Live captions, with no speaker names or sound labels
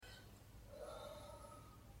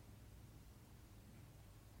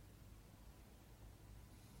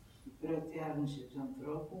πρώτη άρνηση του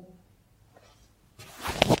ανθρώπου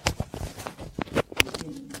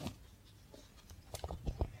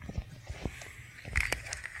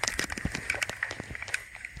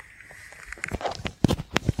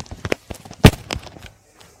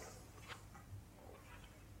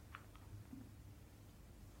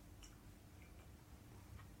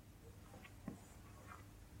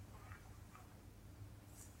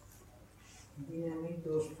δύναμη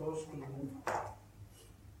του ως φως στη γη.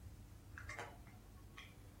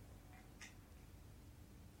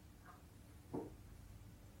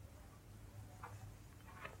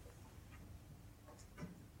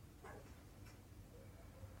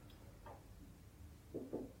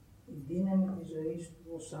 Η δύναμη της ζωής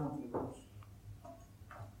του ως άνθρωπος.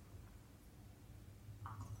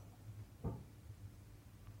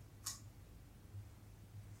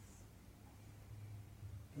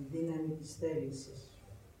 Η δύναμη της θέλησης.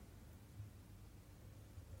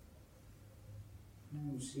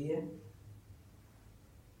 Με ουσία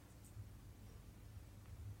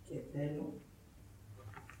και θέλω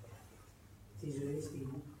τη ζωή στη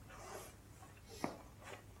γη.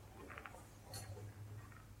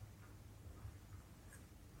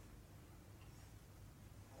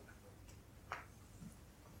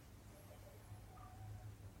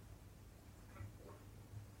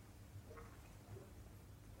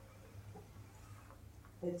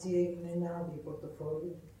 Έτσι έγινε ένα άδειο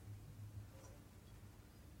πορτοφόλι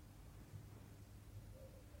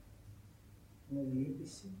με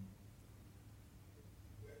λύπηση,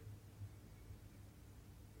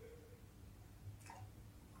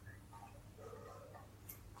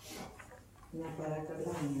 να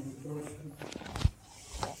παρακαλάμε να την δώσουμε.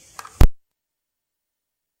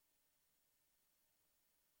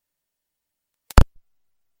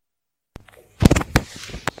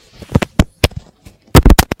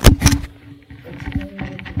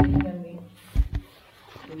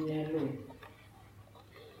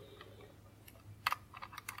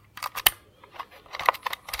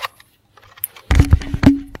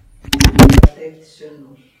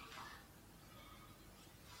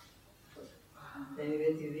 Δεν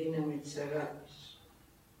είδε τη δύναμη της αγάπης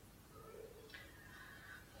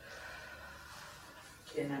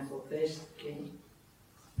και να αποφέστηκε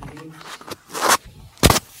λήψη.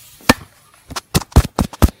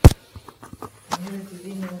 Δεν είδε τη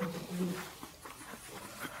δύναμη του πλήθου.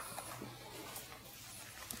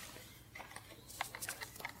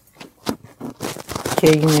 Και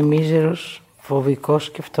έγινε μίζερος,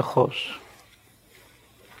 φοβικός και φτωχός.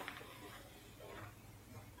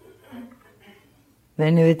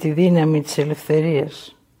 Δεν είδε τη δύναμη της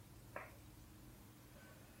ελευθερίας,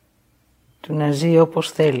 του να ζει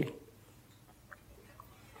όπως θέλει.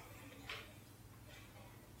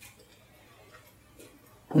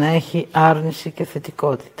 Να έχει άρνηση και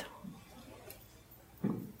θετικότητα.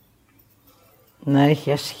 Να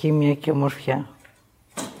έχει ασχήμια και ομορφιά.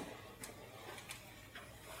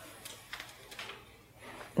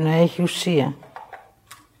 Να έχει ουσία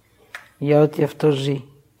για ό,τι αυτό ζει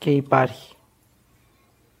και υπάρχει.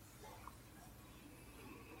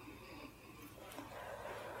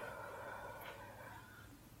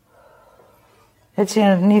 Έτσι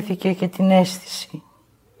αρνήθηκε και την αίσθηση.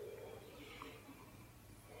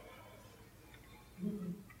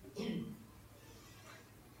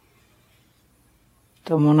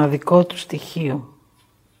 Το μοναδικό του στοιχείο,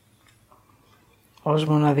 ως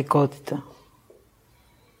μοναδικότητα.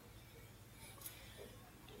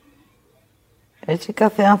 Έτσι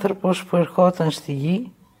κάθε άνθρωπος που ερχόταν στη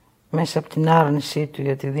γη, μέσα από την άρνησή του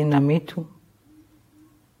για τη δύναμή του,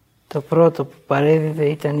 το πρώτο που παρέδιδε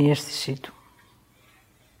ήταν η αίσθησή του.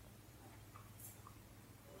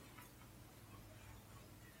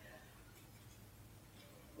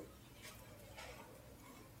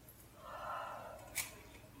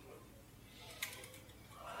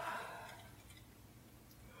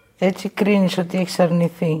 Έτσι κρίνεις ότι έχεις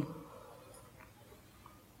αρνηθεί.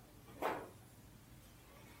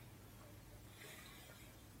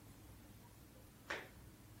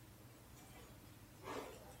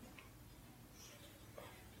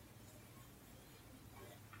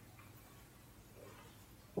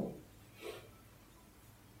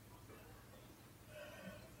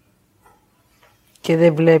 Και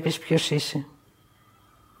δεν βλέπεις ποιος είσαι.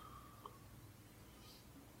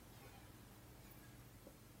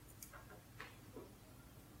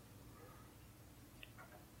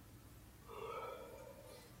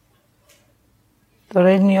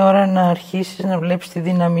 Τώρα είναι η ώρα να αρχίσεις να βλέπεις τη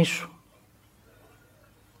δύναμή σου.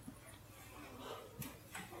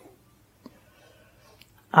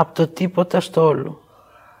 Από το τίποτα στο όλο.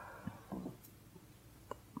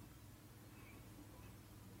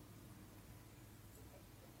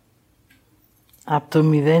 από το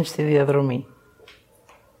 0 στη διαδρομή.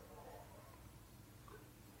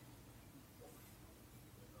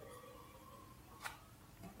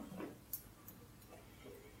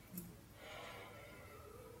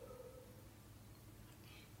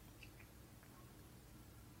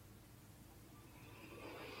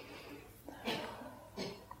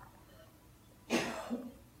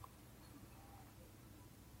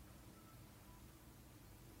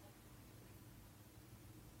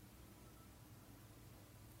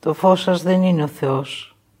 Το φως σας δεν είναι ο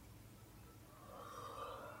Θεός.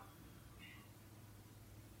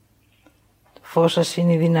 Το φως σας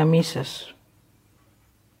είναι η δύναμή σας.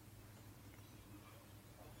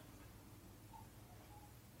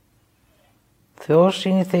 Θεός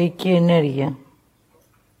είναι η θεϊκή ενέργεια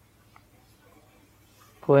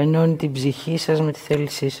που ενώνει την ψυχή σας με τη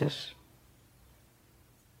θέλησή σας.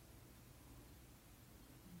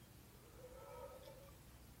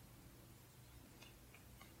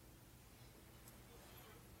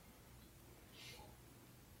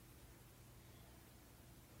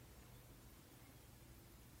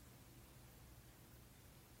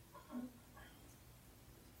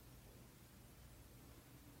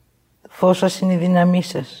 Το φως σας είναι η δύναμή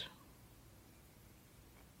σας.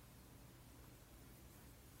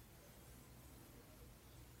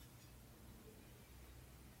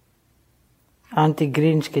 Αν την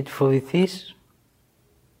κρίνεις και τη φοβηθείς,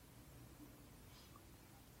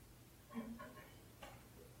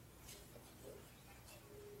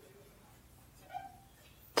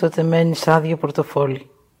 τότε μένεις άδειο πορτοφόλι.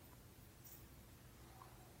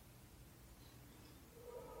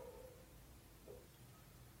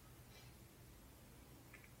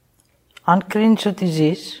 Αν κρίνεις ότι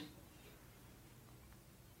ζεις,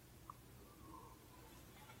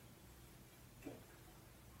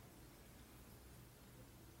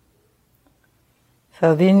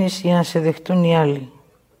 θα δίνεις για να σε δεχτούν οι άλλοι.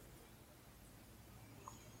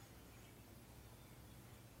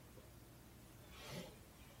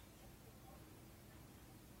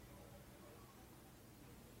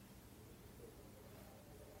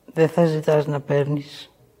 Δεν θα ζητάς να παίρνεις.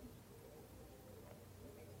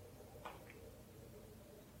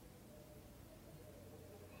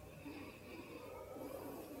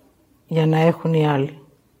 Για να έχουν οι άλλοι.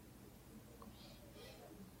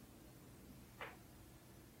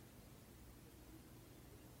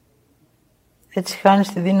 Έτσι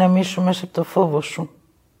χάνεις τη δύναμή σου μέσα από το φόβο σου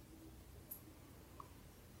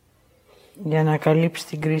για να καλύψεις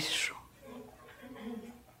την κρίση σου.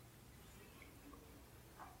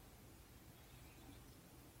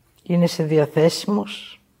 Γίνεσαι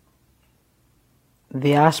διαθέσιμος,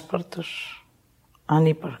 διάσπαρτος,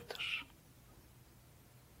 ανύπαρκτος.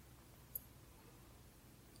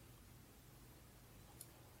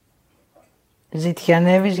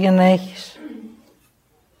 Ζητιανεύεις για να έχεις.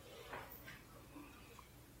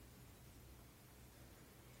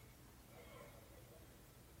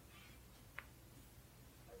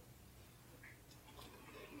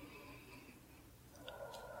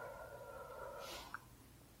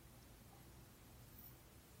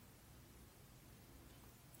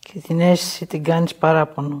 Και την αίσθηση την κάνεις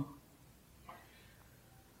παράπονο.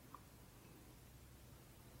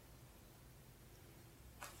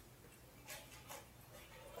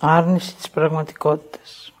 Άρνηση της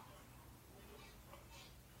πραγματικότητας.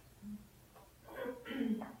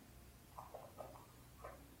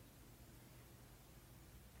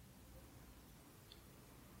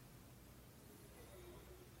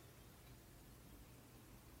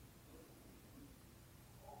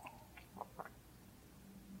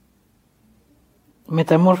 Η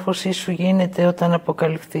μεταμόρφωσή σου γίνεται όταν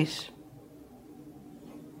αποκαλυφθείς.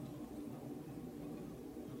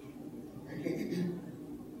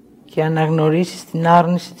 Και αναγνωρίσεις την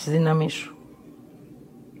άρνηση της δύναμής σου.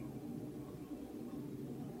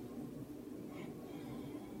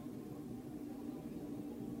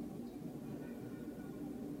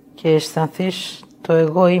 Και αισθανθείς το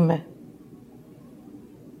εγώ είμαι.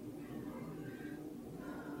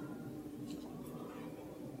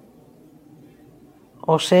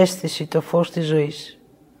 Ως αίσθηση το φως της ζωής.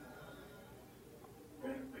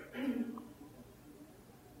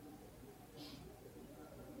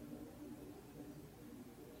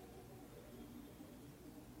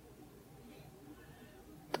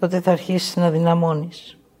 Τότε θα αρχίσεις να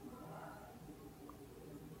δυναμώνεις.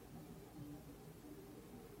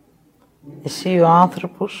 Εσύ ο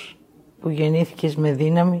άνθρωπος που γεννήθηκες με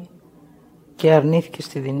δύναμη και αρνήθηκες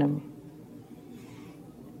τη δύναμη.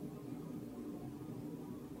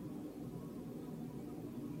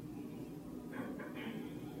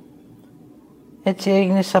 Έτσι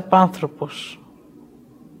έγινες απάνθρωπος.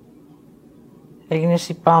 Έγινες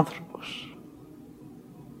υπάνθρωπος.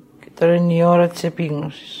 Και τώρα είναι η ώρα της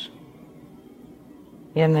επίγνωσης.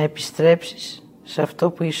 Για να επιστρέψεις σε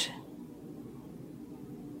αυτό που είσαι.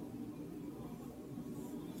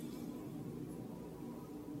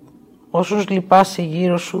 Όσους λυπάσαι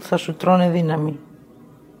γύρω σου θα σου τρώνε δύναμη.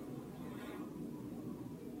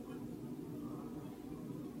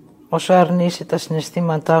 Όσο αρνείσαι τα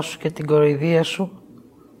συναισθήματά σου και την κοροϊδία σου,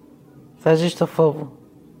 θα ζεις στο φόβο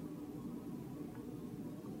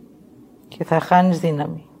και θα χάνεις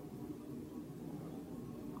δύναμη.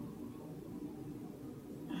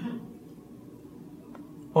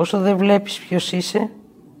 Όσο δεν βλέπεις ποιος είσαι,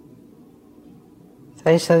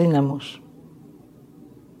 θα είσαι αδύναμος.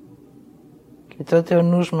 Και τότε ο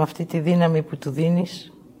νους με αυτή τη δύναμη που του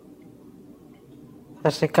δίνεις θα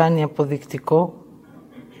σε κάνει αποδεικτικό,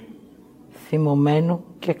 θυμωμένο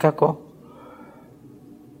και κακό.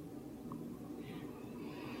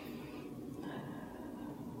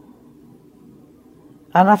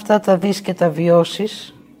 Αν αυτά τα δεις και τα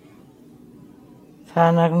βιώσεις, θα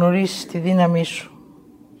αναγνωρίσεις τη δύναμή σου.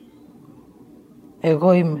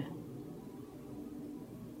 Εγώ είμαι.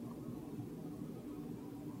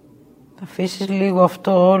 Θα αφήσεις λίγο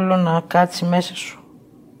αυτό όλο να κάτσει μέσα σου,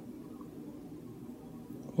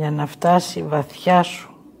 για να φτάσει βαθιά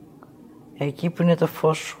σου, εκεί που είναι το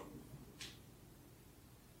φως σου.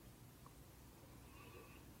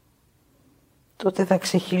 Τότε θα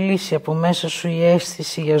ξεχυλήσει από μέσα σου η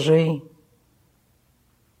αίσθηση για ζωή.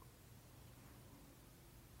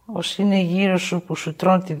 Όσοι είναι γύρω σου που σου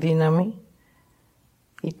τρώνε τη δύναμη,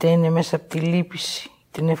 είτε είναι μέσα από τη λύπηση,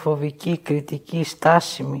 την εφοβική, κριτική,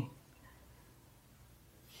 στάσιμη,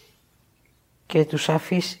 και τους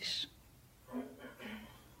αφήσεις,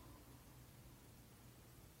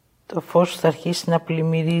 το φως σου θα αρχίσει να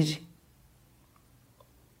πλημμυρίζει.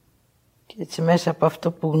 Και έτσι μέσα από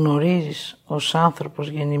αυτό που γνωρίζεις ως άνθρωπος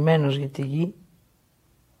γεννημένος για τη γη,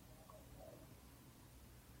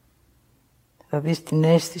 θα δεις την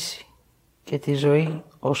αίσθηση και τη ζωή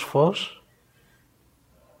ως φως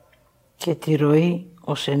και τη ροή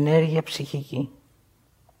ως ενέργεια ψυχική.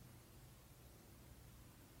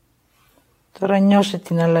 Τώρα νιώσε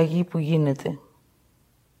την αλλαγή που γίνεται.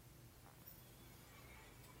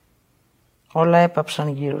 Όλα έπαψαν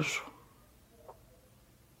γύρω σου.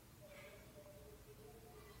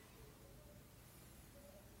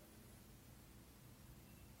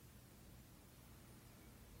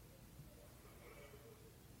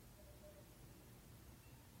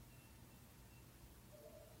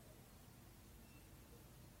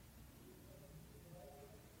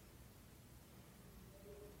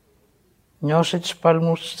 Νιώσε τους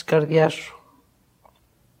παλμούς της καρδιάς σου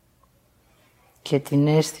και την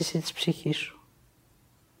αίσθηση της ψυχής σου.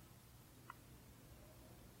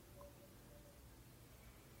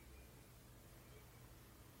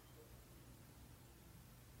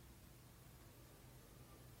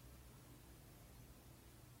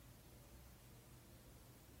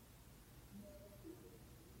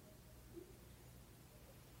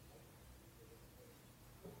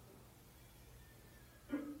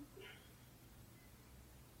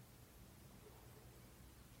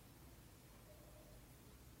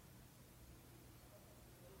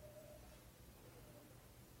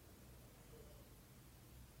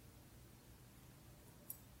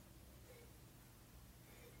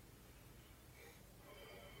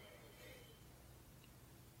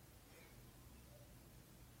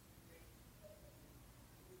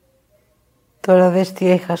 Τώρα δες τι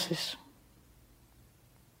έχασες.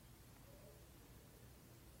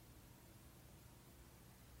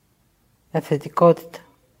 Θετικότητα.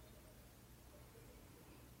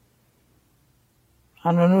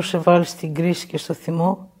 Αν ο νους σε βάλει στην κρίση και στο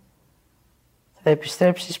θυμό, θα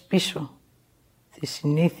επιστρέψεις πίσω στη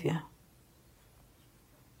συνήθεια,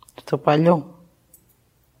 στο παλιό.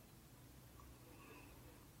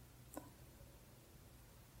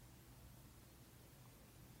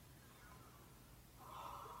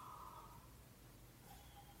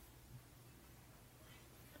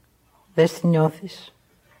 Δες τι νιώθεις.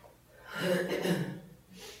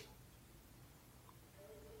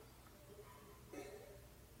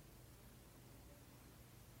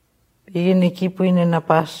 Πήγαινε εκεί που είναι να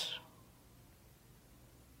πας.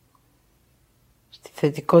 Στη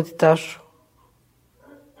θετικότητά σου.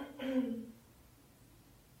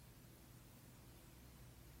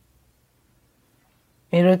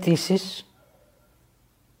 Μη ρωτήσεις,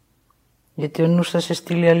 γιατί ο νους θα σε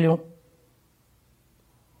στείλει αλλού.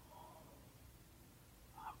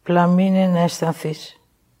 Απλά μείνε να αισθανθείς.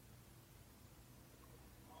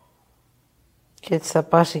 Και έτσι θα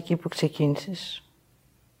πας εκεί που ξεκίνησες.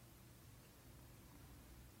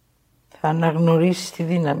 Θα αναγνωρίσεις τη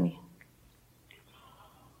δύναμη.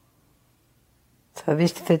 Θα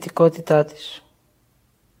δεις τη θετικότητά της.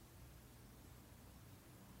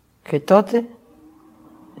 Και τότε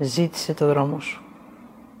ζήτησε το δρόμο σου.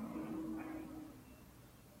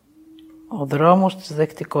 Ο δρόμος της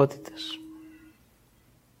δεκτικότητας.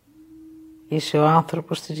 Είσαι ο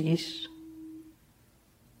άνθρωπος της γης.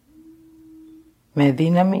 Με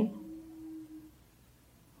δύναμη,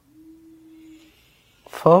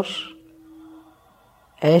 φως,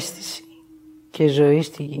 αίσθηση και ζωή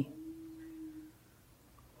στη γη.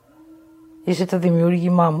 Είσαι το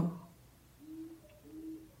δημιούργημά μου.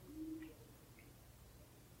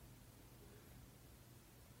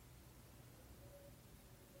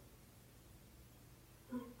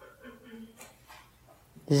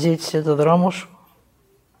 Ζήτησε το δρόμο σου.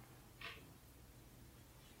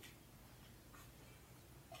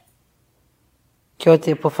 Και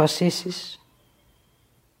ό,τι αποφασίσεις,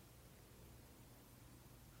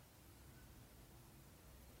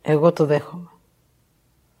 εγώ το δέχομαι.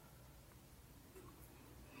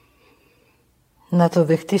 Να το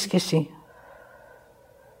δεχτείς κι εσύ.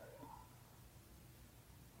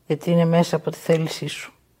 Γιατί είναι μέσα από τη θέλησή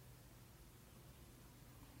σου.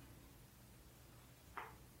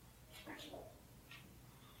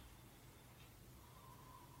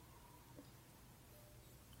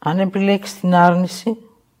 Αν επιλέξεις την άρνηση,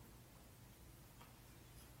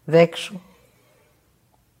 δέξου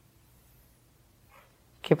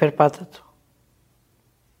και περπάτα το.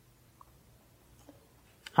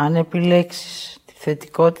 Αν επιλέξεις τη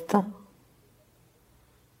θετικότητα,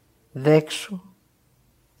 δέξου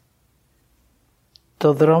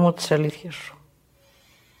το δρόμο της αλήθειας σου.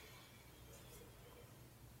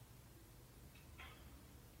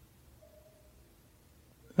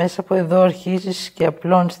 Μέσα από εδώ αρχίζεις και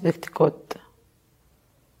απλώνεις τη δεκτικότητα.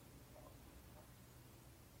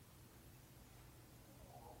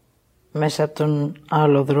 Μέσα από τον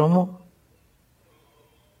άλλο δρόμο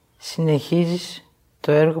συνεχίζεις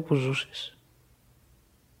το έργο που ζούσες.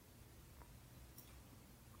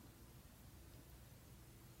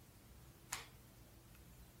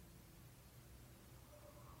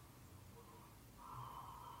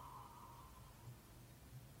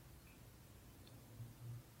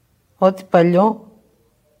 Ό,τι παλιό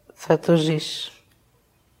θα το ζεις.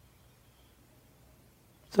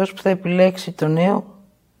 Αυτός που θα επιλέξει το νέο,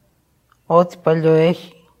 ό,τι παλιό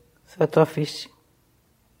έχει θα το αφήσει.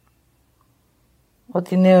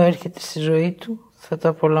 Ό,τι νέο έρχεται στη ζωή του θα το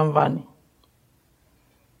απολαμβάνει.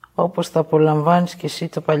 Όπως θα απολαμβάνεις και εσύ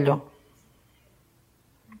το παλιό.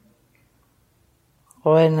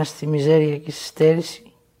 Ο ένας στη μιζέρια και στη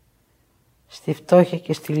στέρηση, στη φτώχεια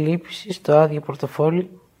και στη λύπηση, στο άδειο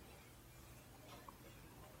πορτοφόλι.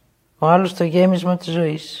 Ο άλλος στο γέμισμα της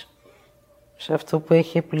ζωής, σε αυτό που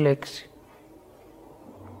έχει επιλέξει.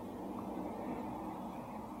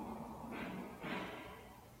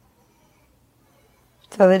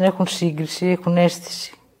 Αυτά δεν έχουν σύγκριση, έχουν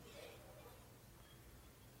αίσθηση.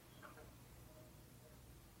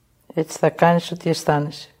 Έτσι θα κάνεις ό,τι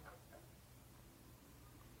αισθάνεσαι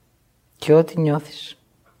και ό,τι νιώθεις.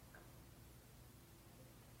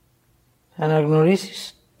 Θα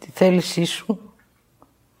αναγνωρίσεις τη θέλησή σου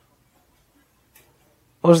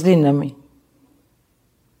ως δύναμη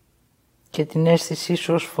και την αίσθησή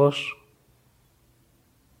σου ως φως.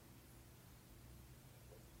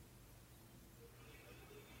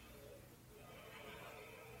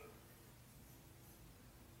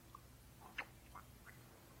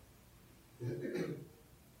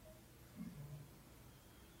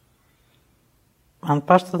 Αν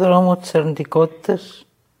πας στον δρόμο της αρνητικότητας,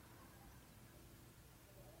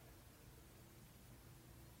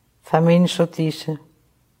 θα μείνεις ό,τι είσαι.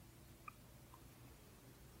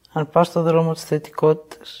 Αν πας στον δρόμο της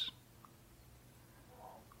θετικότητας,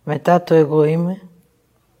 μετά το εγώ είμαι,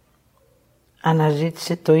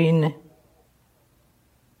 αναζήτησε το είναι.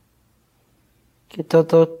 Και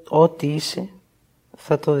τότε ό,τι είσαι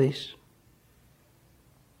θα το δεις.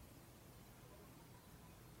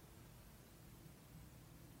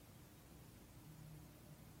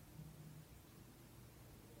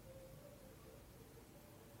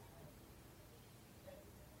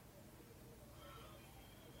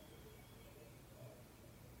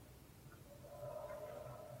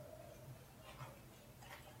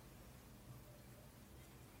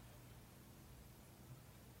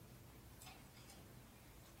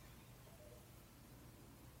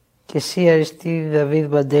 Και εσύ Αριστίδη Δαβίδ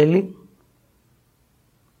Μπαντέλη,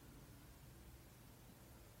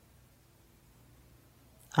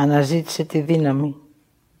 αναζήτησε τη δύναμη.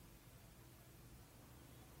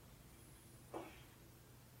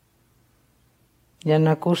 για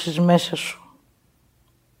να ακούσεις μέσα σου.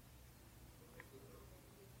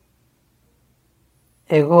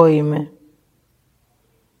 Εγώ είμαι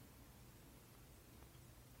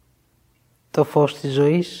το φως της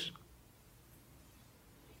ζωής,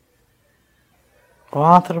 ο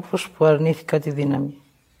άνθρωπος που αρνήθηκα τη δύναμη.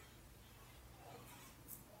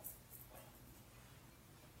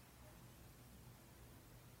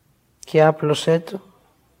 Και άπλωσέ το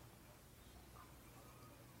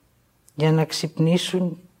για να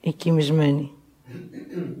ξυπνήσουν οι κοιμισμένοι.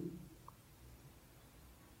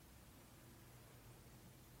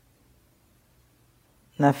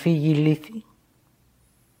 Να φύγει η λύθη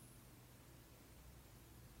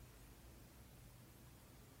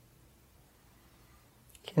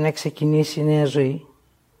και να ξεκινήσει η νέα ζωή.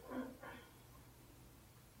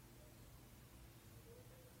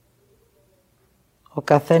 Ο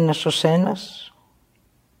καθένας ως ένας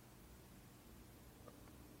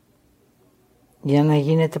για να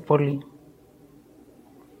γίνεται πολύ.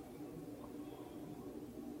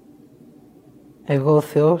 Εγώ ο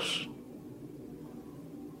Θεός,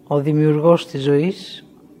 ο δημιουργός της ζωής,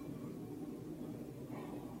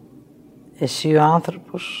 εσύ ο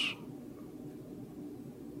άνθρωπος,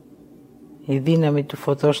 η δύναμη του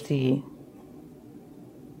φωτός στη γη.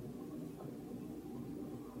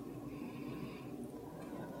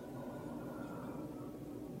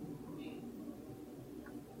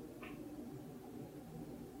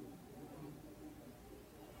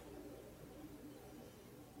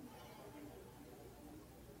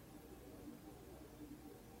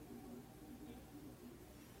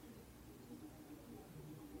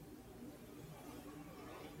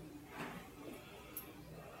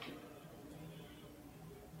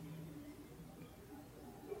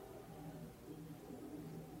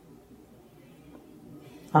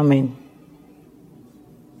 Αμήν.